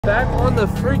Back on the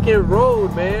freaking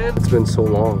road, man. It's been so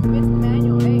long. It's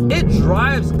manual, eh? It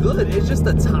drives good. It's just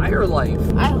the tire life.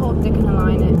 I hope they can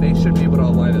align it. They should be able to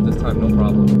align it this time, no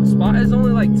problem. The spot is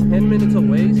only like 10 minutes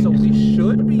away, so we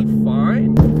should be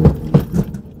fine.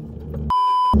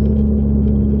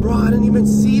 Bro, I didn't even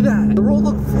see that. The road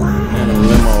looked flat. In a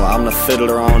limo, I'm the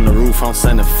fiddler on the roof. I'm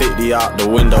sending 50 out the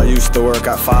window. I used to work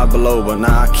at Five Below, but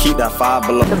now I keep that Five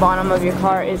Below. The bottom of your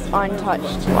car is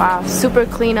untouched. Wow, super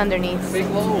clean underneath. Fake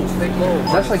lows, fake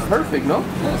lows. That's like perfect, no?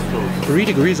 That's cool. 3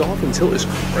 degrees off until it's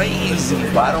crazy.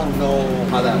 But I don't know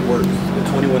how that works. The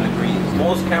 21 degrees.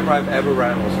 Most camera I've ever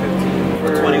ran was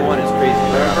 15. But 21 is crazy.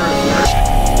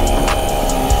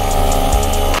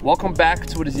 Welcome back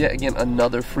to what is yet again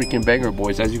another freaking banger,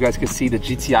 boys. As you guys can see, the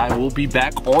GTI will be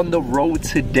back on the road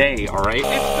today, all right? It's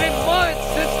been months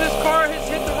since this car has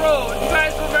hit the road. You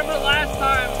guys remember last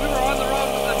time we were on the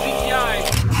road with the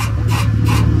GTI.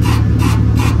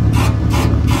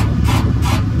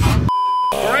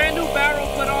 Brand new barrel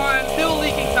put on, still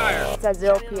leaking tire. It's at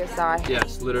 0 PSI.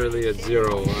 Yes, literally at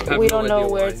 0. We don't know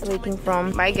where it's leaking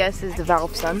from. My guess is the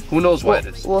valve stem. Who knows why it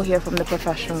is? We'll hear from the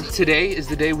professionals. Today is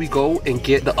the day we go and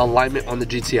get the alignment on the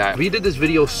GTI. We did this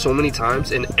video so many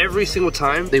times, and every single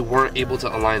time they weren't able to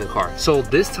align the car. So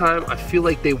this time I feel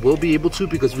like they will be able to,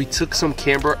 because we took some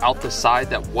camber out the side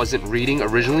that wasn't reading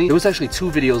originally. It was actually 2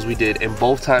 videos we did, and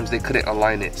both times they couldn't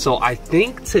align it. So I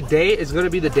think today is going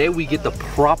to be the day we get the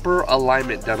proper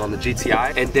alignment done on the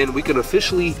GTI, and then we can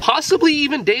officially, possibly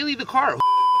even daily the car.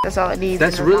 That's all it needs.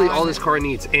 That's really all this car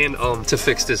needs, and to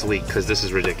fix this leak, because this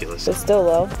is ridiculous. It's still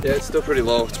low. Yeah, it's still pretty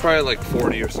low. It's probably like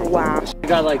 40 or something. Wow. It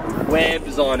got like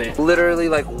webs on it. Literally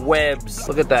like webs.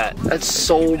 Look at that. That's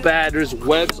so bad. There's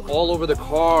webs all over the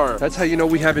car. That's how you know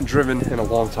we haven't driven in a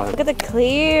long time. Look at the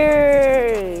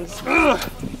clears.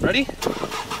 Ready?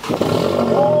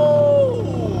 Oh!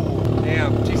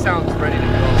 Damn, she sounds ready to go.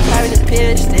 Driving the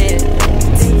pistol.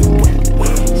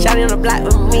 Shawty on the block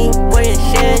with me, wearing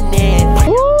Chanel.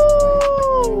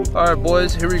 All right,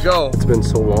 boys, here we go. It's been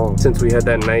so long since we had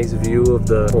that nice view of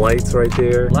the lights right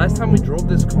there. Last time we drove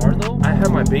this car though, I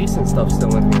had my bass and stuff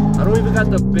still in here. I don't even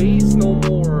got the bass no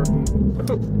more.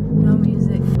 No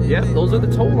music. Yeah, those are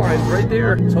the tow lines right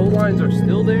there. Tow lines are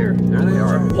still there. There they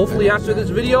are. Hopefully after this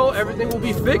video, everything will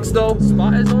be fixed though.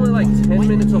 Spot is only like 10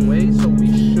 minutes away, so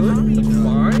we should be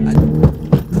fine.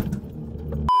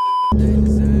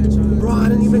 Bro, I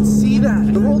didn't even see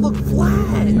that. The road looked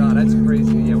flat. No, that's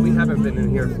crazy. Yeah, we haven't been in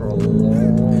here for a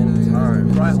long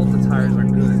time. Bro, I hope the tires are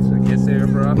good to get there,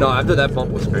 bro. No, after that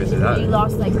bump was crazy. You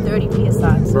lost like 30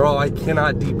 PSI. Bro, I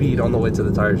cannot debeat on the way to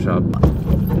the tire shop.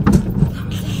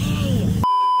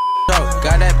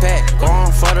 Got that pack,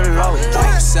 going for the low.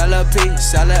 Sell a P,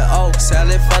 sell it O, sell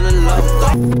it for the low.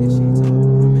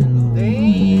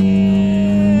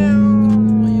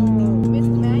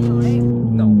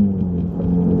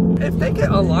 If they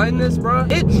can align this, bro,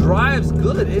 it drives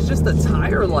good. It's just the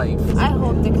tire life. I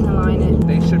hope they can align it.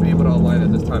 They should be able to align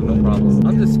it this time, no problem.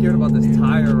 I'm just scared about this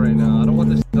tire right now. I don't want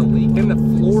this to leak. And the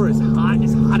floor is hot.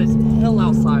 It's hot as hell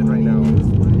outside right now.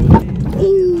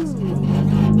 Ooh.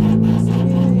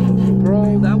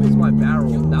 Bro, that was my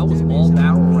barrel. That was all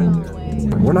barrel right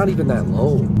there. We're not even that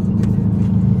low.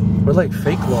 We're like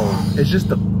fake low. It's just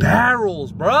the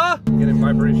barrels, bruh. I'm getting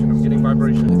vibration. I'm getting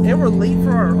vibration. And we're late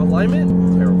for our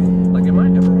alignment. Terrible. Like, am I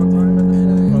ever on time at this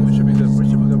point? Bro, we should be good. We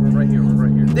should be good. We're right here. We're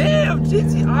right here. Damn,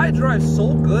 GTI drives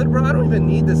so good, bro. I don't even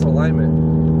need this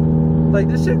alignment. Like,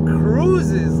 this shit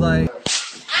cruises. Like,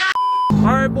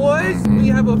 all right, boys. We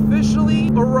have officially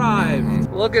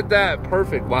arrived. Look at that.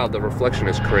 Perfect. Wow, the reflection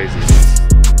is crazy.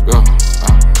 Do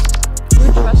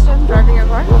you trust him driving your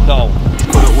car? No.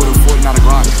 Put up with a 40, not a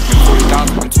Glock.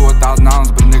 40,000 into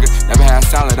 $1,000, but a nigga never had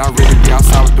salad. I really be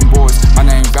outside with them boys. My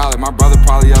name valid. My brother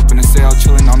probably up in the cell,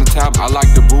 chilling on the tablet. I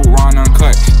like the boot, raw and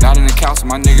uncut. Not in the council,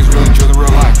 my niggas really drilling real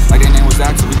life. Like their name was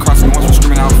Axel, we crossing once, we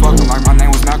screaming out fuck 'em. Like my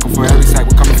name was Malcolm. For every sack,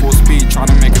 we coming full speed, trying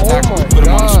to make a tackle. Oh my Put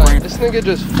him on the God. screen. This nigga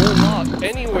just full lock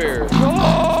anywhere.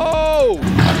 Oh!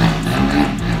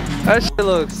 That shit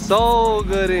looks so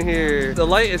good in here. The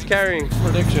light is carrying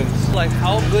predictions. Like,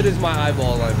 how good is my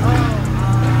eyeball alignment?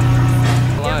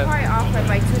 You're probably off by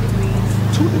like 2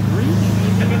 degrees. 2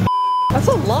 degrees? That's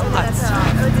a lot. That's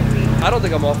a degree. I don't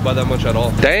think I'm off by that much at all.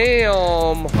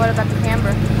 Damn. What about the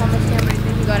camber? How much camber do you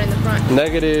think you got in the front?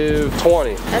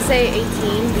 -20. Let's say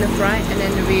 18 in the front, and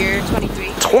then the rear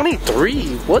 23.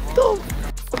 23? What the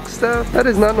fuck, Steph? That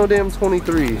is not no damn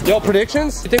 23. Yo,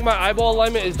 predictions? You think my eyeball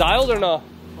alignment is dialed or not?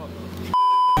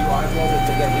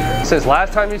 Since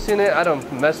last time you seen it, I done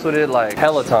messed with it like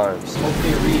hella times.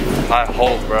 Okay, read. I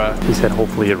hope, bruh. He said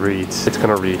hopefully it reads. It's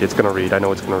gonna read. It's gonna read. I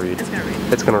know it's gonna read. It's gonna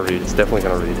read. It's gonna read. It's definitely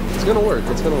gonna read. It's gonna work.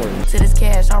 It's gonna work. To this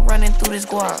cash, I'm running through this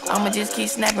guap. I'ma just keep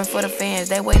snapping for the fans.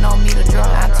 They waiting on me to drop.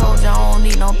 I told you I don't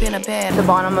need no pen or pad. The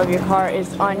bottom of your car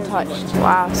is untouched.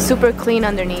 Wow, super clean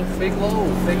underneath. Fake low.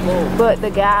 Fake low. But the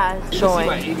gas showing.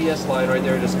 You can see my ABS line right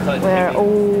there just cut. Where?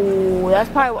 Oh, that's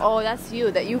probably. Oh, that's you.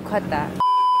 That you cut that.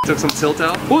 Took some tilt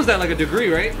out. What was that, like a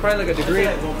degree, right? Probably like a degree.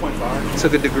 1.5.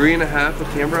 Took a degree and a half of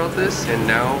camber out this, and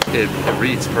now it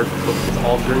reads perfect. Look, it's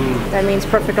all green. That means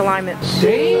perfect alignment.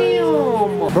 Damn!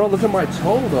 Bro, look at my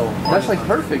toe though. That's like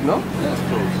perfect, no? That's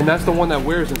close. And that's the one that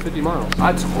wears in 50 miles.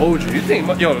 I told you. You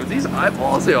think, yo, these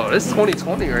eyeballs, yo, this is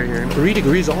 2020 right here. 3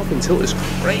 degrees off until it's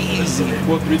crazy.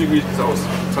 Well, 3 degrees because I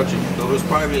was touching. So it was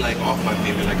probably like off by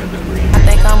maybe like a degree. I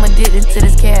think I'm addicted to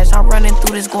this cash. I'm running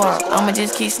through this guap. I'ma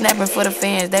just keep snapping for the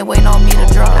fans. They waiting on me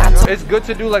to drop. It's good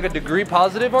to do like a degree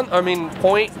positive on, I mean,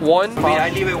 0.1. I mean, I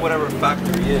leave it whatever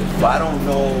factory is, but I don't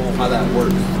know how that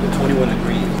works, the 21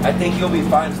 degrees. I think you'll be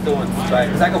fine still in strike.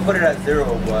 Cause I can put it at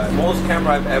 0, but most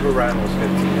camera I've ever ran was 15,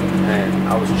 and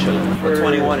I was chilling. But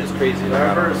 21 is crazy.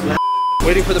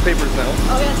 Waiting for the papers now.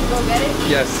 Oh, we have to go get it?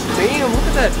 Yes. Damn, look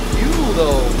at that view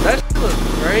though. That shit looks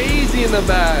crazy in the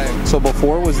back. So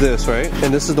before was this, right?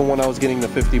 And this is the one I was getting the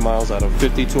 50 miles out of.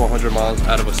 50 to 100 miles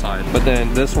out of a side. But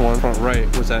then this one, front right,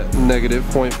 was at negative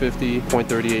 0.50,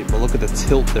 0.38. But look at the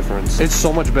tilt difference. It's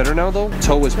so much better now though.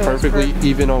 Toe is perfectly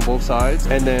even on both sides.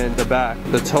 And then the back,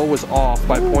 the toe was off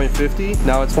by 0.50.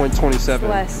 Now it's 0.27.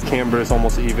 Less. Camber is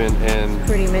almost even and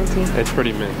Pretty minty. it's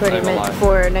pretty mint. Pretty I ain't gonna mint lie.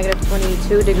 for negative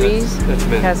 22 degrees. It's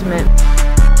mint. That's mint.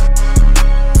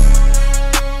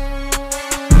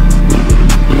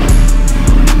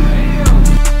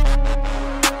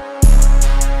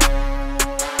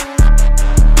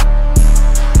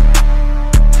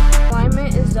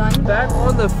 Back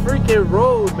on the freaking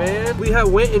road, man. We had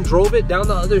went and drove it down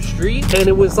the other street and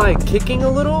it was like kicking a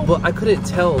little, but I couldn't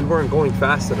tell we weren't going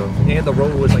fast enough and the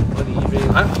road was like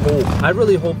uneven. I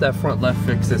really hope that front left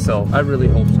fixed itself. I really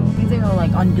hope so. You think it'll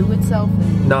like undo itself?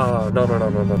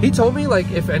 No. He told me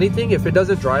like if anything, if it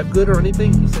doesn't drive good or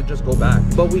anything, he said just go back.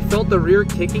 But we felt the rear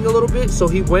kicking a little bit, so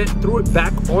he went, threw it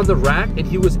back on the rack and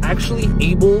he was actually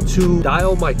able to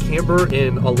dial my camber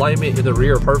and alignment in the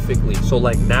rear perfectly. So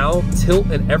like now, tilt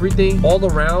and everything all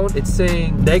around, it's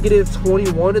saying negative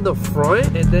 21 in the front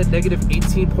and then negative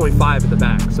 18.5 in the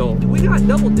back. So we got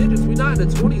double digits. We're not in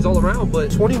the 20s all around,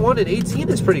 but 21 and 18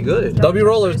 is pretty good. W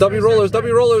rollers, W rollers,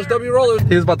 W rollers, W rollers.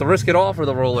 He was about to risk it all for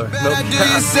the roller. No cap.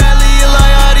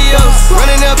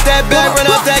 Running up that bag, run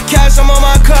up that cash, I'm on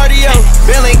my cardio.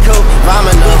 Billy Coop,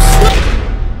 Vominos.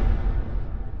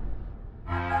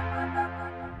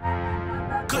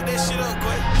 Cook that shit up,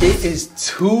 quick. It is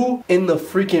 2 in the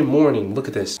freaking morning. Look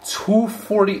at this,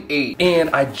 2:48.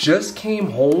 And I just came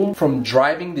home from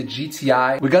driving the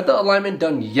GTI. We got the alignment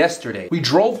done yesterday. We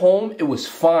drove home, it was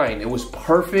fine. It was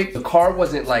perfect. The car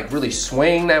wasn't like really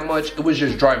swaying that much. It was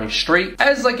just driving straight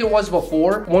as like it was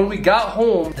before. When we got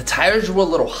home, the tires were a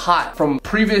little hot. From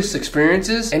previous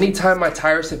experiences, anytime my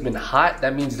tires have been hot,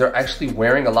 that means they're actually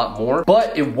wearing a lot more.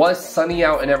 But it was sunny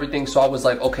out and everything, so I was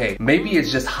like, okay, maybe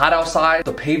it's just hot outside.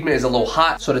 The pavement is a little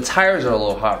hot, so the tires are a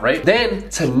little hot, right? Then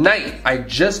tonight, I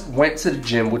just went to the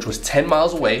gym, which was 10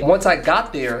 miles away. Once I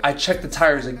got there, I checked the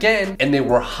tires again and they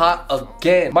were hot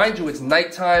again. Mind you, it's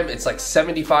nighttime, it's like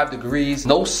 75 degrees,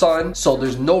 no sun, so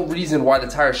there's no reason why the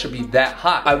tires should be that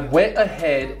hot. I went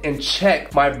ahead and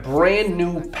checked my brand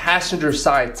new passenger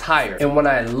side tire, and when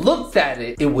I looked at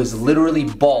it, it was literally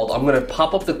bald. I'm gonna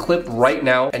pop up the clip right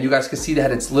now and you guys can see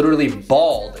that it's literally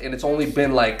bald and it's only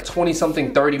been like 20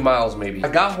 something, 30 miles maybe. I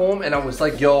got home and I was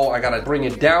like, yo, I gotta bring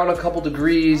it down a couple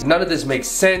degrees. None of this makes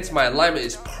sense. My alignment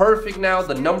is perfect now.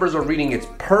 The numbers are reading it's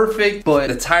perfect, but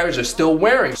the tires are still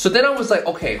wearing. So then I was like,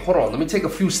 okay, hold on. Let me take a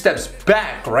few steps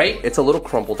back, right? It's a little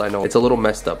crumpled, I know. It's a little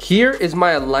messed up. Here is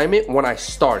my alignment when I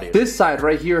started. This side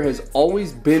right here has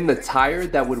always been the tire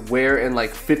that would wear in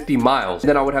like 50 miles. And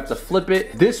then I would have to flip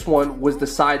it. This one was the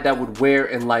side that would wear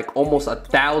in like almost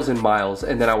 1,000 miles,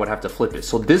 and then I would have to flip it.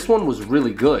 So this one was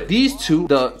really good. These two,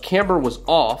 the camber was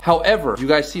off. However, you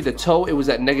guys see the toe, it was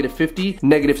at negative 50,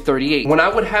 negative 38. When I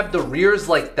would have the rears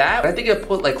like that, I think I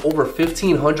put like over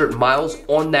 1,500 miles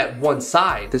on that one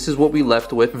side. This is what we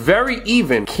left with. Very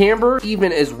even. Camber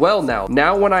even as well now.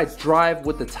 Now when I drive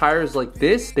with the tires like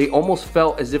this, they almost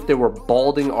felt as if they were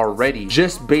balding already,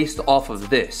 just based off of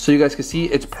this. So you guys can see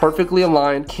it's perfectly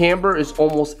aligned. Camber is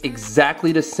almost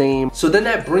exactly the same. So then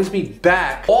that brings me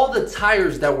back. All the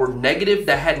tires that were negative,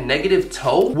 that had negative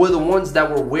toe, were the ones that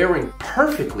were wearing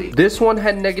perfectly. This one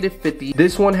had -50,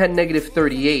 this one had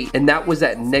 -38, and that was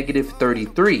at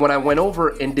 -33. When I went over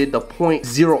and did the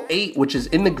 0.08, which is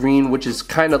in the green, which is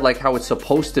kind of like how it's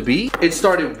supposed to be, it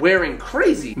started wearing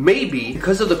crazy. Maybe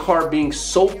because of the car being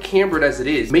so cambered as it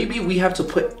is, maybe we have to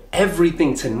put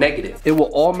everything to negative. It will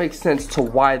all make sense to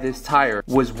why this tire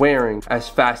was wearing as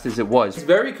fast as it was. It's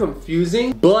very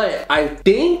confusing, but I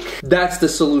think that's the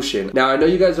solution. Now, I know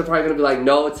you guys are probably gonna be like,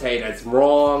 no, Tay, that's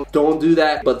wrong. Don't do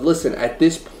that. But listen, at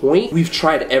this point, we've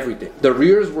tried everything. The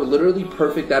rears were literally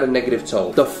perfect at a negative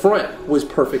toe. The front was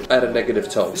perfect at a negative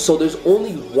toe. So there's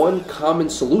only one common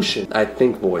solution. I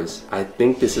think, boys, I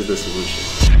think this is the solution.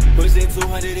 As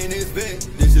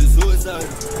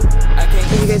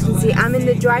you guys can see, I'm in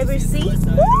the driver's seat.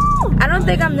 Woo! I don't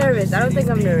think I'm nervous. I got this.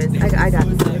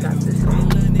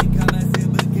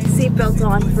 Seatbelt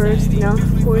on first, you know,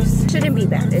 of course. Shouldn't be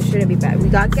bad. It shouldn't be bad. We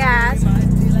got gas.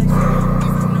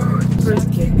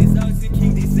 First kick.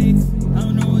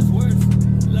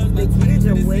 The gears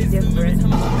are way different. Oh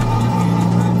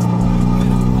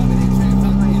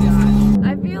my god.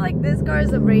 I feel like this car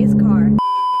is a race car.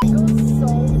 It goes so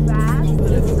fast.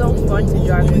 It's so fun to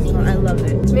drive this car. I love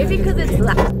it. Maybe because it's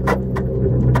loud.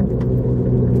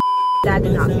 That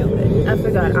did not feel good. I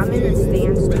forgot. I'm in a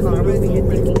Stan's car. I'm over here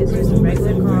thinking it's just a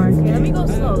regular car. Okay, let me go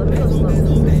slow.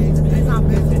 It's not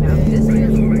perfect now. This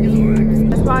feels worse.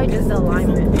 That's probably just the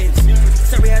alignment.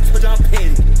 Sorry, I had to put on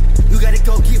pin. You gotta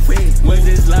go get ready. What's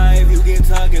this life? You keep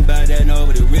talking about that,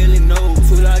 nobody really know.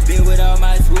 Too locked in with all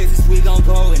my switches, we gon'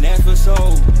 go, and that's for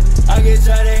sure. I can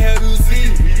try to help you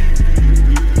see.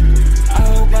 I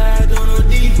hope I don't know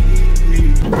deep.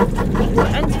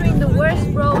 We're entering the worst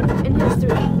road in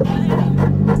history.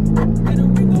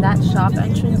 That shop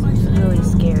entrance is really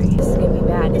scary. This is gonna be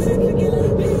bad. This is gonna be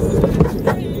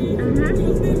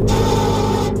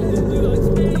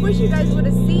I wish you guys would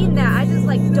have seen that. I just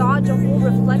like dodged a whole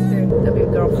reflector of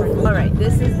your girlfriend. Alright,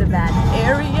 this is the bad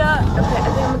area. Okay, I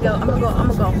think I'm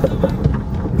gonna go.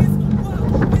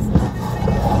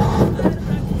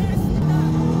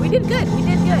 We did good.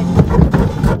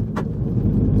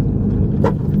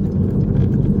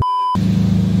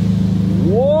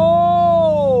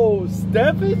 Whoa!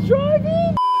 Steph is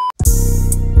driving?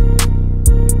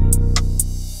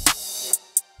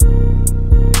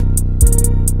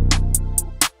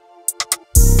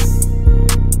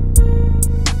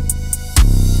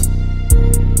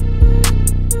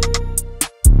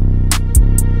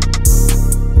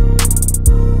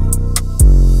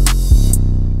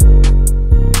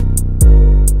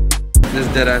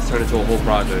 Deadass turned into a whole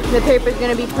project. The paper's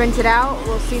gonna be printed out.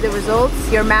 We'll see the results.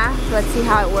 Your math. Let's see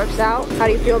how it works out. How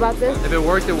do you feel about this? If it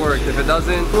worked, it worked. If it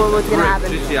doesn't, well, what's gonna happen?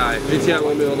 GTI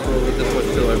won't be on the road with this much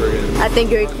still ever again. I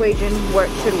think your equation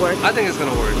should work. I think it's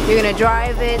gonna work. You're gonna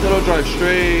drive it. It'll drive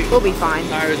straight. We'll be fine.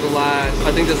 Tires will last.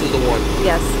 I think this is the one.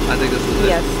 Yes. I think this is it.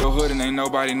 Yes. Your hood and ain't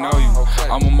nobody know you.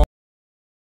 I'm a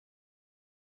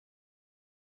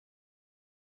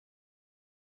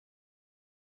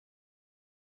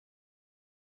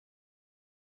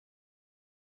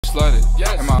flooded.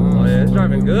 Yes. Oh yeah, it's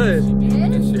driving good.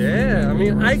 Yeah, I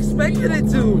mean, I expected it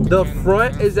to. The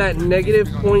front is at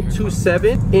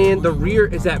 -0.27 and the rear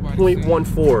is at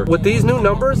 0.14. With these new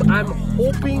numbers, I'm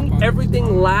hoping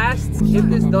everything lasts. If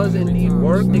this does indeed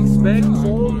work, expect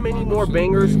so many more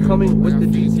bangers coming with the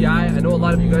GTI. I know a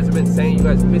lot of you guys have been saying you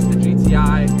guys missed the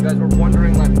GTI. You guys were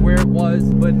wondering like where it was,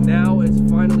 but now it's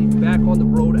finally back on the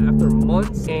road after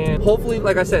months. And hopefully,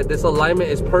 like I said, this alignment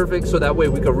is perfect so that way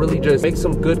we could really just make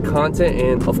some good content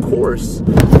and of course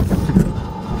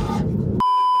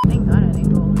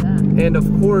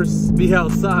be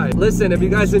outside. Listen, if you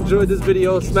guys enjoyed this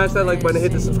video, smash that like button,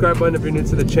 hit the subscribe button if you're new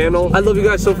to the channel. I love you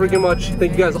guys so freaking much.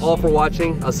 Thank you guys all for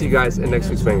watching. I'll see you guys in next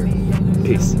week's banger.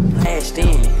 Peace.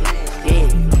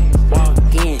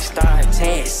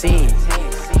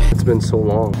 It's been so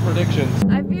long. Predictions.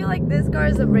 I feel like this car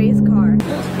is a race car.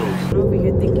 I'm over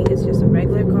here thinking it's just a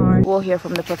regular car. We'll hear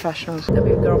from the professionals of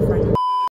your girlfriend.